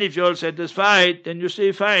 And then if you're satisfied, then you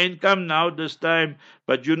say, fine, come now this time.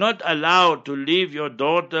 But you're not allowed to leave your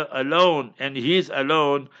daughter alone, and he's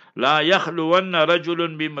alone. لا يخلون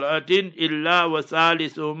رجل بامرأة إلا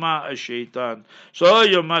وثالثهما الشيطان. So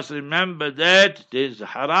you must remember that it is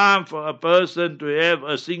haram for a person to have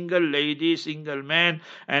a single lady, single man,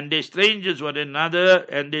 and they strangers one another,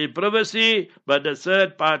 and they privacy, but the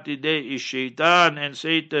third party there is shaitan and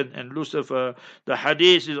Satan and Lucifer. The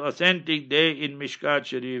hadith is authentic there in Mishkat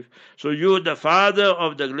Sharif. So you the father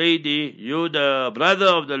of the lady, you the brother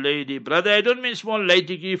of the lady. Brother, I don't mean small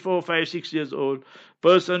lady, 4, 5, 6 years old.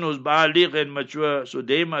 Person who's baligh and mature, so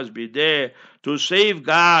they must be there to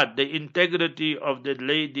safeguard the integrity of that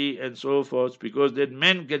lady and so forth, because that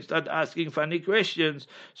men can start asking funny questions.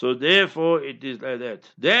 So therefore it is like that.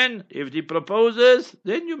 Then if he proposes,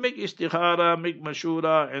 then you make istikhara, make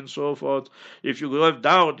mashura and so forth. If you have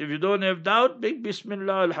doubt, if you don't have doubt, make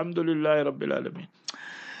bismillah, alhamdulillah, rabbil alameen.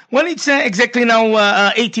 Well, it's exactly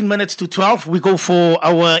now 18 minutes to 12. We go for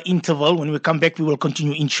our interval. When we come back, we will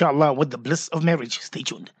continue, inshallah, with the bliss of marriage. Stay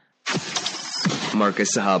tuned.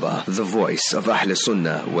 Marcus Sahaba, the voice of Ahl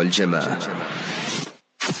Sunnah wal Jama'ah.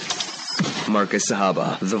 Marcus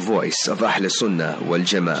Sahaba, the voice of Ahl Sunnah wal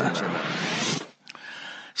Jama'ah.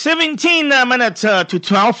 17 minutes to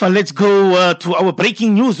 12. Let's go to our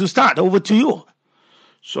breaking news. To start, over to you.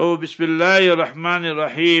 So, Bismillahir Rahmanir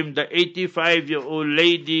Rahim, the 85-year-old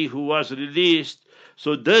lady who was released.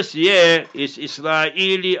 So this year is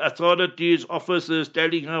Israeli authorities, officers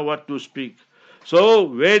telling her what to speak. So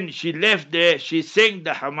when she left there, she thanked the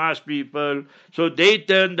Hamas people. So they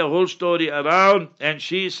turned the whole story around, and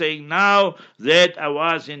she's saying now that I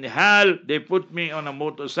was in hell. They put me on a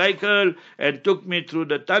motorcycle and took me through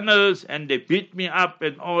the tunnels, and they beat me up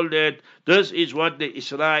and all that. This is what the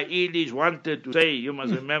Israelis wanted to say. You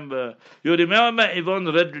must remember. You remember Yvonne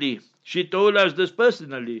Ridley? She told us this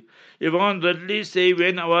personally. Yvonne Ridley say,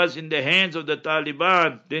 when I was in the hands of the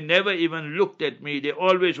Taliban, they never even looked at me. They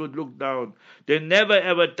always would look down. They never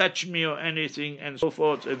ever touched me or anything, and so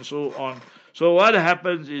forth and so on. So what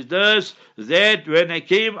happens is this, that when I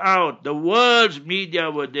came out, the world's media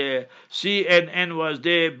were there. CNN was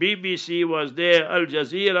there, BBC was there, Al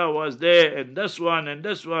Jazeera was there, and this one and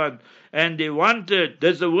this one. And they wanted,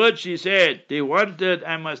 that's the word she said, they wanted,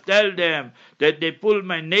 I must tell them, that they pulled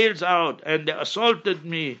my nails out and they assaulted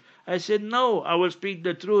me. I said, no, I will speak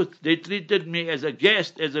the truth. They treated me as a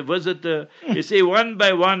guest, as a visitor. They say one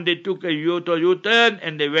by one they took a U-turn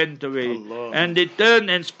and they went away. Allah. And they turned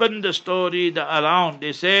and spun the story around.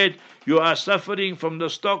 They said, you are suffering from the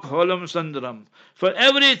Stockholm syndrome. For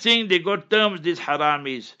everything they got terms, these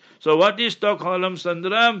haramis. So what is Stockholm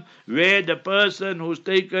syndrome? Where the person who's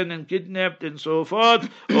taken and kidnapped and so forth,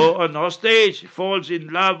 or on hostage, falls in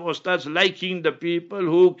love or starts liking the people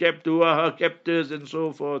who are her captors and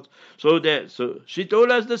so forth. So she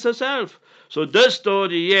told us this herself. So this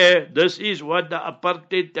story here, this is what the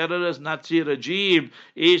apartheid terrorist Nazi regime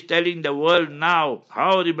is telling the world now.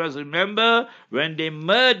 How you must remember when they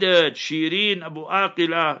murdered Shireen Abu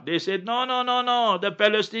Aqila, they said, no, the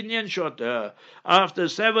Palestinians shot her. After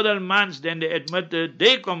several months, then they admitted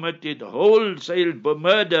they committed wholesale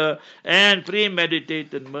murder and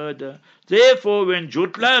premeditated murder. Therefore, when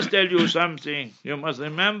Jutlas tell you something, you must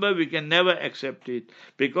remember we can never accept it.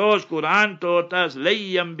 Because Quran taught us,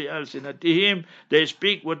 layyam bi alsinatihim, they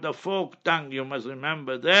speak with the folk tongue. You must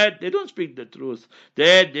remember that. They don't speak the truth.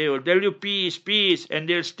 That they will tell you peace, peace, and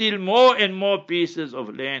they'll steal more and more pieces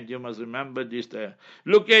of land. You must remember this there.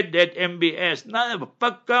 Look at that MBS.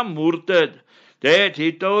 Pakka murtad. That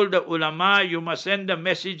he told the ulama, you must send a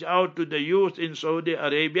message out to the youth in Saudi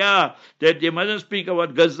Arabia that they mustn't speak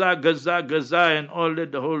about Gaza, and all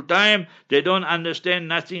that the whole time. They don't understand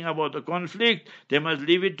nothing about the conflict. They must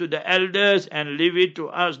leave it to the elders and leave it to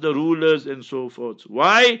us, the rulers, and so forth.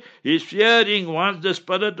 Why? He's fearing once the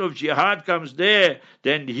spirit of jihad comes there,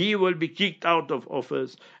 then he will be kicked out of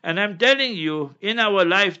office. And I'm telling you, in our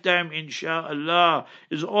lifetime, inshallah,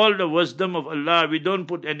 is all the wisdom of Allah. We don't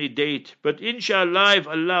put any date. But inshallah, if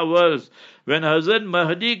Allah wills, when Hazrat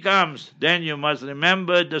Mahdi comes, then you must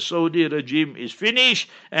remember the Saudi regime is finished,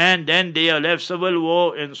 and then they will have civil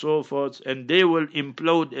war and so forth, and they will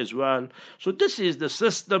implode as well. So this is the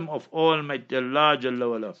system of Almighty Allah Jalla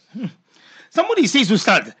wala. Somebody says,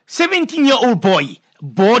 Ustad, 17-year-old boy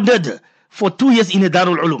boarded for 2 years in a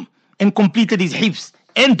Darul Ulum and completed his hifz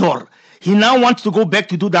and door. He now wants to go back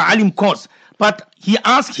to do the alim course, but he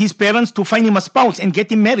asked his parents to find him a spouse and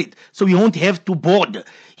get him married so he won't have to board.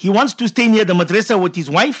 He wants to stay near the madrasa with his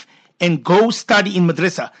wife and go study in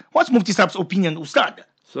madrasa. What's Mufti Saab's opinion, Ustad?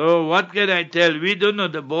 So what can I tell? We don't know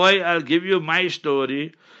the boy. I'll give you my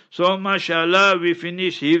story. So mashallah, we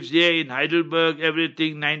finished hifz here in Heidelberg,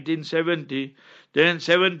 everything 1970. Then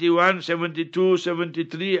 71, 72,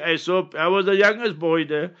 73, I was the youngest boy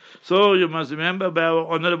there. So you must remember by our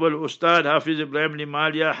Honorable Ustad, Hafiz Ibrahim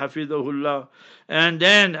Limalia, Hafizahullah. And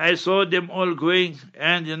then I saw them all going,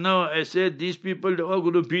 and I said, these people, they're all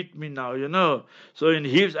going to beat me now, So in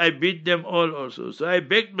hifz, I beat them all also. So I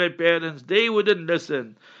begged my parents, they wouldn't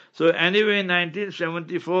listen. So anyway,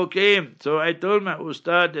 1974 came. So I told my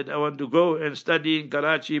Ustad that I want to go and study in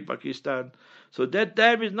Karachi, Pakistan. So that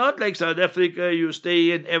time is not like South Africa. You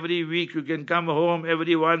stay in every week. You can come home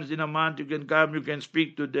every once in a month. You can come. You can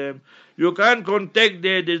speak to them. You can't contact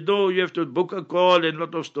there. You have to book a call and a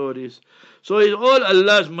lot of stories. So it's all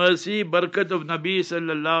Allah's mercy, barakat of Nabi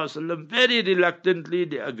sallallahu alaihi wasallam. Very reluctantly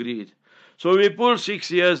they agreed. So we pulled 6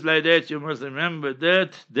 years like that, you must remember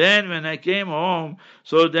that. Then when I came home,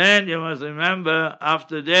 so then you must remember,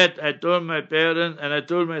 after that I told my parents and I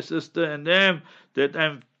told my sister and them that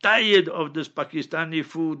I'm tired of this Pakistani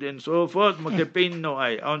food and so forth. I want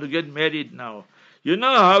to get married now. You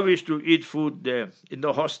know how we used to eat food there in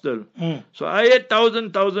the hostel. So I had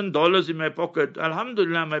 $1,000 in my pocket.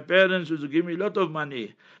 Alhamdulillah, my parents used to give me a lot of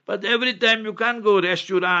money. But every time you can't go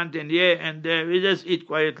restaurant and here and there. We just eat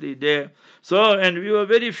quietly there. So, and we were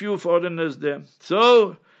very few foreigners there.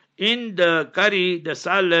 So, in the curry, the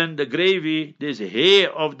salan, the gravy, there's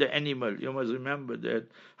hair of the animal. You must remember that.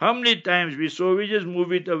 How many times we just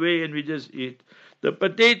move it away and we just eat. The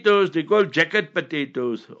potatoes, they call jacket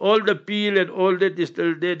potatoes. All the peel and all that is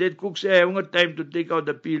still there. That cook say, I haven't got time to take out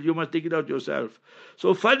the peel. You must take it out yourself.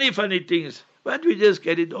 So funny things. But we just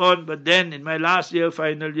carried on. But then in my last year,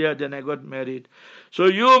 final year, then I got married. So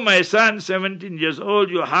you, my son, 17 years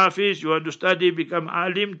old, you Hafiz, you want to study, become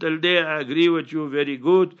alim. Till there, I agree with you, very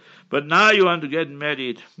good. But now you want to get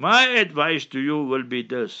married. My advice to you will be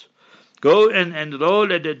this. Go and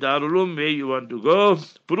enroll at the Darul Uloom where you want to go.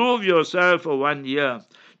 Prove yourself for 1 year.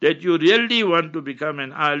 that you really want to become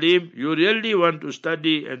an alim, you really want to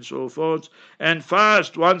study and so forth, and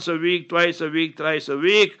fast once a week, twice a week, thrice a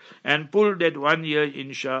week, and pull that 1 year,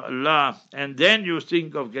 inshallah. And then you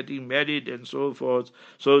think of getting married and so forth.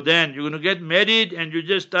 So then you're going to get married and you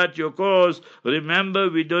just start your course. Remember,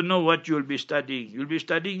 we don't know what you'll be studying. You'll be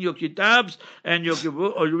studying your kitabs and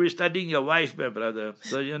or you'll be studying your wife, my brother.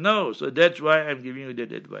 So you know, so that's why I'm giving you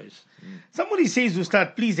that advice. Somebody says,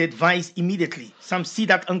 Ustad, please advise immediately. Some see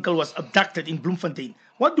that uncle was abducted in Bloemfontein.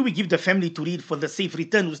 What do we give the family to read for the safe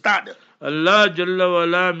return, Ustad? Allah Jalla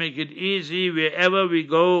wala make it easy. Wherever we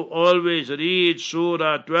go, always read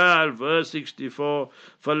Surah 12, verse 64.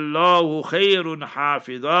 فَاللَّهُ خَيْرٌ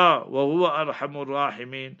حَافِظًا وَهُوَ أَرْحَمُ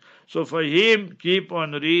الرَّاحِمِينَ. So for him, keep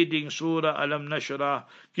on reading Surah Alam Nashrah.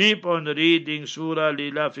 Keep on reading Surah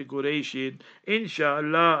Lila fi Qurayshin.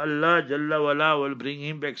 Inshallah, Allah Jalla wala will bring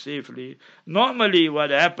him back safely. Normally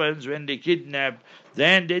what happens when they kidnap,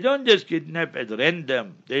 then they don't just kidnap at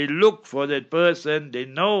random. They look for that person. They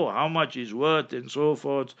know how much he's worth and so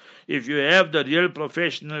forth. If you have the real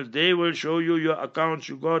professionals, they will show you your accounts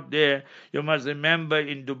you got there. You must remember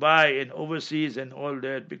in Dubai and overseas and all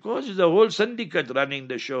that, because it's a whole syndicate running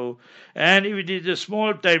the show. And if it is a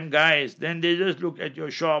small time guys, then they just look at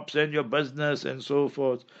your shops and your business and so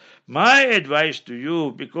forth. My advice to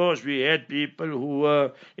you, because we had people who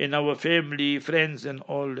were in our family, friends and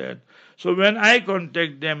all that. So when I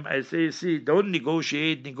contact them, I say, see, don't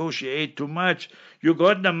negotiate too much. You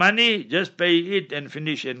got the money, just pay it and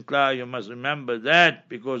finish and clear. You must remember that,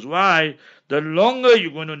 because why? The longer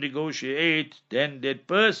you're going to negotiate, then that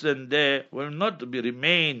person there will not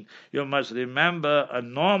remain. You must remember, a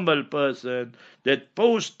normal person, that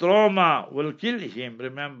post-trauma will kill him.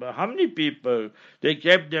 Remember, how many people, they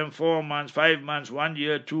kept them 4 months, 5 months, 1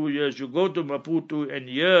 year, 2 years. You go to Maputo and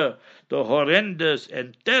hear the horrendous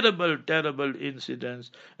and terrible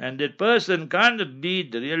incidents. And that person can't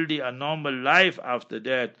lead really a normal life after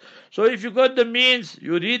that. So if you got the means,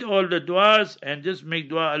 you read all the du'as and just make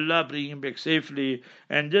dua, Allah bring him back safely,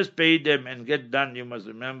 and just pay them and get done, you must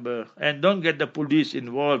remember. And don't get the police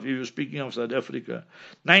involved. If you're speaking of South Africa,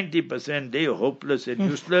 90% they are hopeless and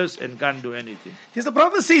useless and can't do anything. Yes, the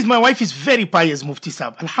brother says, my wife is very pious, Mufti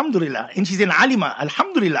Sahib, alhamdulillah, and she's an alima,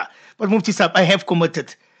 alhamdulillah. But Mufti Sahib, I have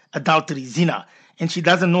committed adultery, zina, and she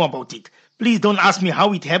doesn't know about it. Please don't ask me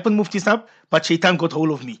how it happened, Mufti Sahib, but shaitan got hold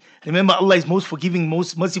of me. Remember, Allah is most forgiving,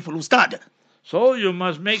 most merciful, Ustad. So you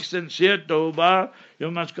must make sincere tawbah.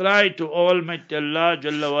 You must cry to Almighty Allah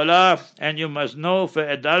Jalla wala, and you must know for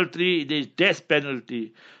adultery it is death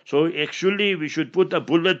penalty. So actually we should put a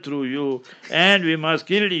bullet through you and we must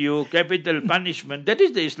kill you, capital punishment. That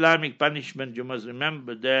is the Islamic punishment, you must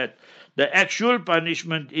remember that. The actual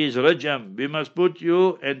punishment is rajam. We must put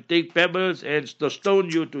you and take pebbles and stone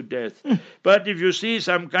you to death. But if you see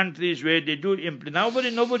some countries where they do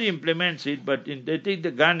nobody implements it, but they take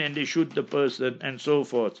the gun and they shoot the person and so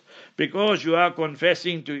forth, because you are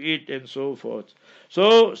confessing to it and so forth.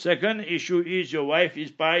 So second issue is your wife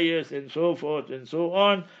is pious and so forth and so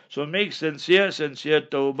on. So make sincere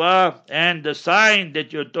tawbah, and the sign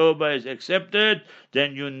that your tawbah is accepted,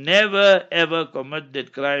 then you never ever commit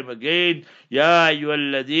that crime again. Ya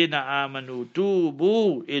ayyuhalladhina amanu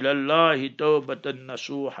tubu ilallahi tawbatan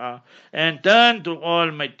nasuha, and turn to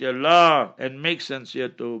Almighty Allah and make sincere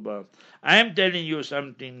tawbah. I am telling you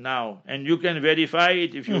something now, and you can verify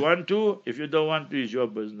it if you want to. If you don't want to, it's your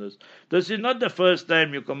business. This is not the first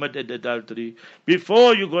time you committed adultery.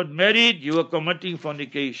 Before you got married, you were committing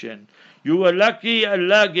fornication. You were lucky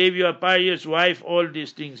Allah gave you a pious wife, all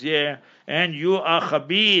these things here, and you are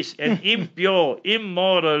khabis and impure,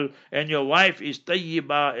 immoral, and your wife is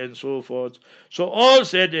tayyibah and so forth. So all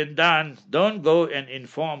said and done, don't go and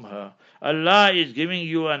inform her. Allah is giving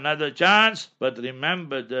you another chance, but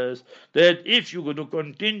remember this, that if you're going to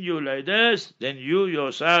continue like this, then you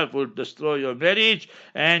yourself will destroy your marriage,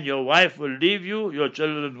 and your wife will leave you, your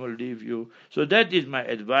children will leave you. So that is my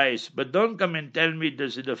advice. But don't come and tell me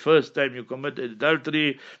this is the first time you committed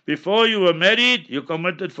adultery. Before you were married, you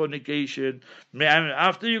committed fornication.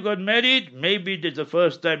 After you got married, maybe that's the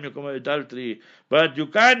first time you committed adultery. But you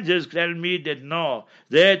can't just tell me that no,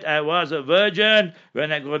 that I was a virgin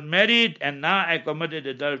when I got married and now I committed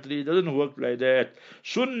adultery. It doesn't work like that.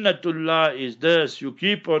 Sunnatullah is this. You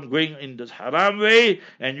keep on going in this haram way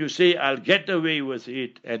and you say, I'll get away with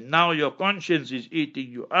it. And now your conscience is eating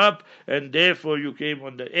you up, and therefore you came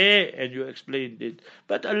on the air and you explained it.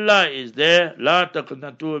 But Allah is there. La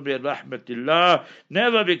taqnatu bi rahmatillah.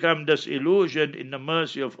 Never become disillusioned in the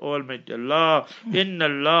mercy of Almighty Allah. Inna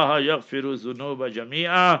Allah yaghfiru dhunub tawbah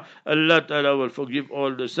jami'a. Allah Ta'ala will forgive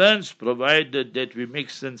all the sins, provided that we make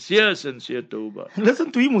sincere tawbah.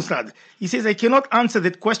 Listen to him, Ustad. He says, I cannot answer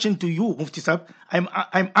that question to you, Mufti Sahib.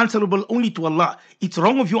 I'm answerable only to Allah. It's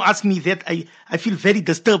wrong of you ask me that. I feel very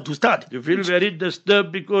disturbed, Ustad. You feel very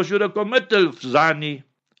disturbed because you're a committal zani.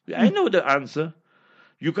 I know the answer.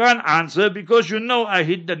 You can't answer because you know I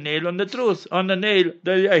hit the nail on the truth, on the nail.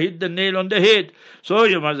 I hit the nail on the head. So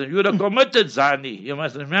you're a committed zani. You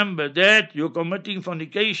must remember that you're committing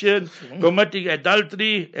fornication, committing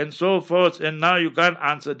adultery, and so forth. And now you can't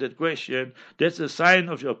answer that question. That's a sign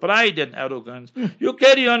of your pride and arrogance. You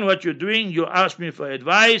carry on what you're doing. You ask me for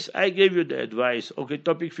advice. I gave you the advice. Okay,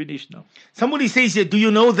 topic finished now. Somebody says here, do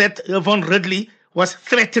you know that Yvonne Ridley was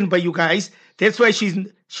threatened by you guys? That's why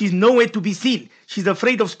she's nowhere to be seen. She's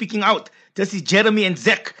afraid of speaking out. This is Jeremy and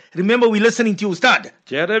Zach. Remember, we're listening to you, Ustad.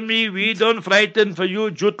 Jeremy, we don't frighten for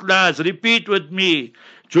you, Jutlas. Repeat with me.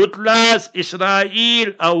 Jutlas,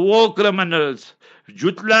 Israel are war criminals.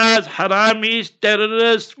 Jutlas, Haramis,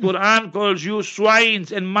 terrorists. Quran calls you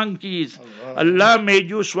swines and monkeys. Allah made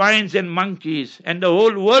you swines and monkeys. And the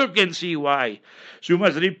whole world can see why. So you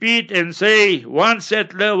must repeat and say, one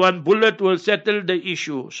settler, one bullet will settle the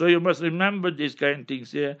issue. So you must remember these kind of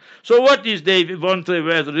things here. So what is there? If Yvonne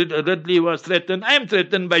Ridley was threatened, I am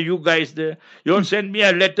threatened by you guys there. You don't send me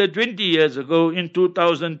a letter 20 years ago in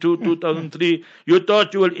 2002, 2003. You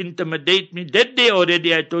thought you will intimidate me. That day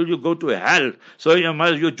already I told you go to hell. So you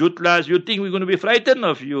jutlas, you think we're going to be frightened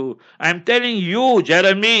of you. I'm telling you,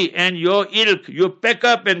 Jeremy, and your ilk, you pack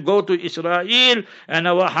up and go to Israel, and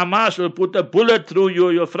our Hamas will put a bullet through you,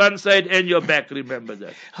 your front side and your back. Remember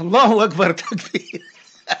that. Allahu Akbar. Takbir.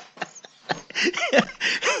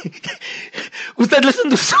 Ustad, listen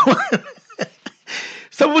to someone.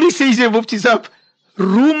 Somebody says here, Mufti Sahib,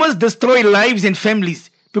 rumors destroy lives and families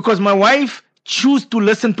because my wife chooses to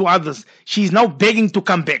listen to others. She is now begging to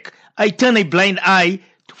come back. I turn a blind eye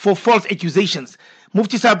for false accusations.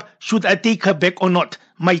 Mufti Sahib, should I take her back or not?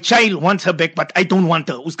 My child wants her back, but I don't want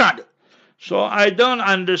her. Ustad. So I don't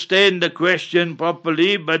understand the question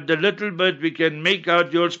properly, but the little bit we can make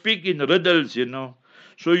out, you'll speak in riddles, you know.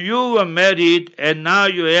 So you were married and now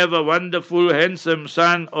you have a wonderful, handsome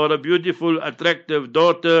son or a beautiful, attractive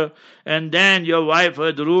daughter, and then your wife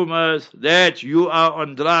heard rumors that you are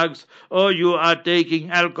on drugs, or you are taking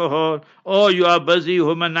alcohol, or you are busy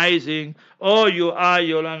humanizing, or you are,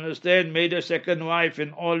 you'll understand, made a second wife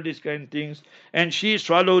and all these kind of things, and she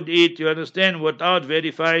swallowed it, you understand, without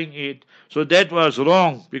verifying it. So that was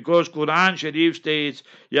wrong, because Quran Sharif states,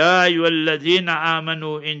 Ya ayyuhalladhina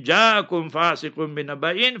amanu in ja'akum fasiqun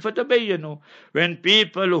binaba'in fatabayyanu. When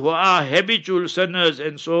people who are habitual sinners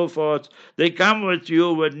and so forth, they come with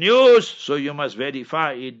you with news, so you must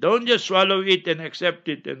verify it. Don't just swallow it and accept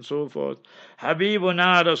it and so forth.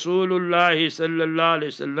 Habibuna Rasulullah sallallahu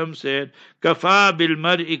alayhi wasallam said, Kafa bil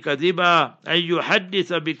mar'i kadhiba ay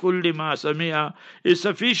yuhadditha bi kulli ma sami'a. It's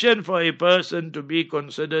sufficient for a person to be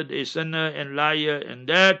considered a sinner and liar, and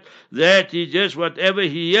that he just whatever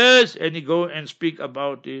he hears and he go and speak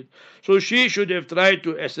about it. So she should have tried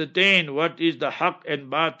to ascertain what is the haqq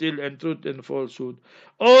and batil and truth and falsehood.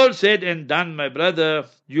 All said and done, my brother,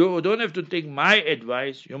 you don't have to take my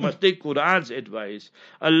advice. You must take Quran's advice.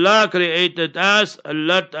 Allah created us.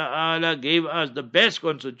 Allah Ta'ala gave us the best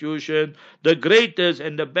constitution, the greatest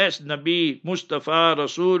and the best Nabi, Mustafa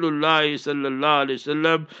Rasulullah sallallahu alaihi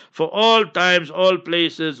wasallam, for all times, all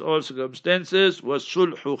places, all circumstances, was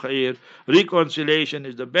sulhu khair. Reconciliation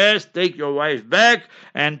is the best. Take your wife back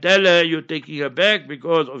and tell her you're taking her back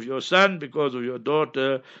because of your son, because of your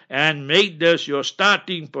daughter, and make this your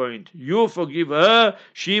starting point. You forgive her,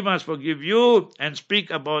 she must forgive you, and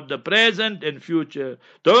speak about the present and future.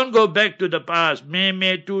 Don't go back to the past.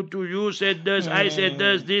 Me, tu, you said this, I said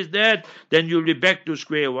this, that. Then you'll be back to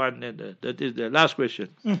square one. And that is the last question.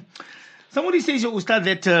 Somebody says, Ustad,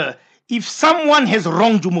 that if someone has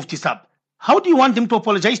wronged you, Mufti Sahib, how do you want them to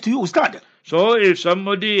apologize to you, Ustad? So if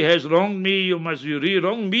somebody has wronged me, you must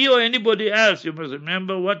re-wrong me or anybody else. You must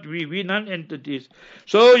remember what we non-entities.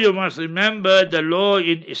 So you must remember the law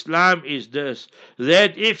in Islam is this,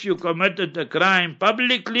 that if you committed a crime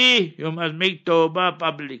publicly, you must make tawbah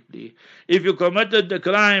publicly. If you committed the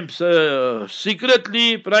crimes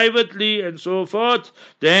secretly, privately, and so forth,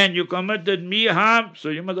 then you committed me harm, so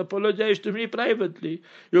you must apologize to me privately.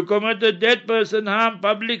 You committed that person harm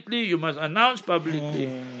publicly, you must announce publicly.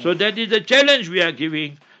 So that is the challenge we are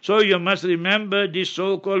giving. So you must remember these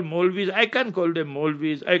so-called Maulvis. I can't call them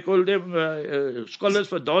Maulvis. I call them scholars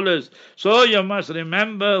for dollars. So you must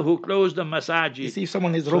remember who closed the masajid. You see, if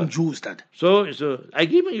someone is wrong Jews, that. So I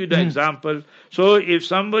giving you the example. So if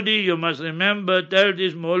somebody, you must remember, tell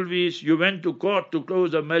these Maulvis, you went to court to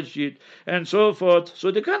close a masjid and so forth. So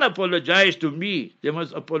they can't apologize to me. They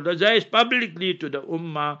must apologize publicly to the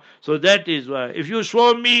Ummah. So that is why. If you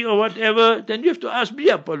swore me or whatever, then you have to ask me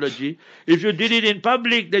apology. If you did it in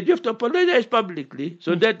public, then you have to apologize publicly.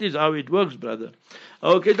 So that is how it works, brother.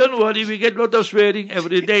 Okay, don't worry, we get a lot of swearing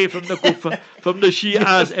every day from the Kufa, from the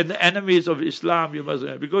Shias and the enemies of Islam, you must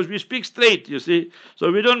know, because we speak straight, you see.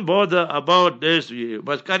 So we don't bother about this. We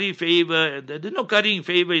must curry favor. There's no currying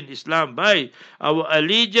favor in Islam. Our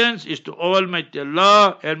allegiance is to Almighty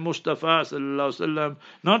Allah and Mustafa sallallahu alaihi wasallam,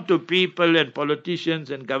 not to people and politicians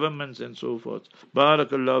and governments and so forth.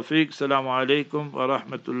 Barakallahu feek. Assalamu alaikum wa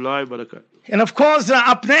rahmatullahi wa barakatuh. And of course,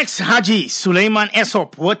 up next, Haji Sulaiman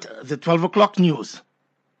Esop with the 12 o'clock news.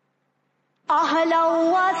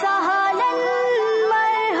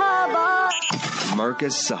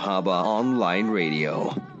 Marcus Sahaba Online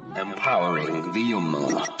Radio, empowering the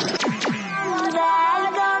Ummah.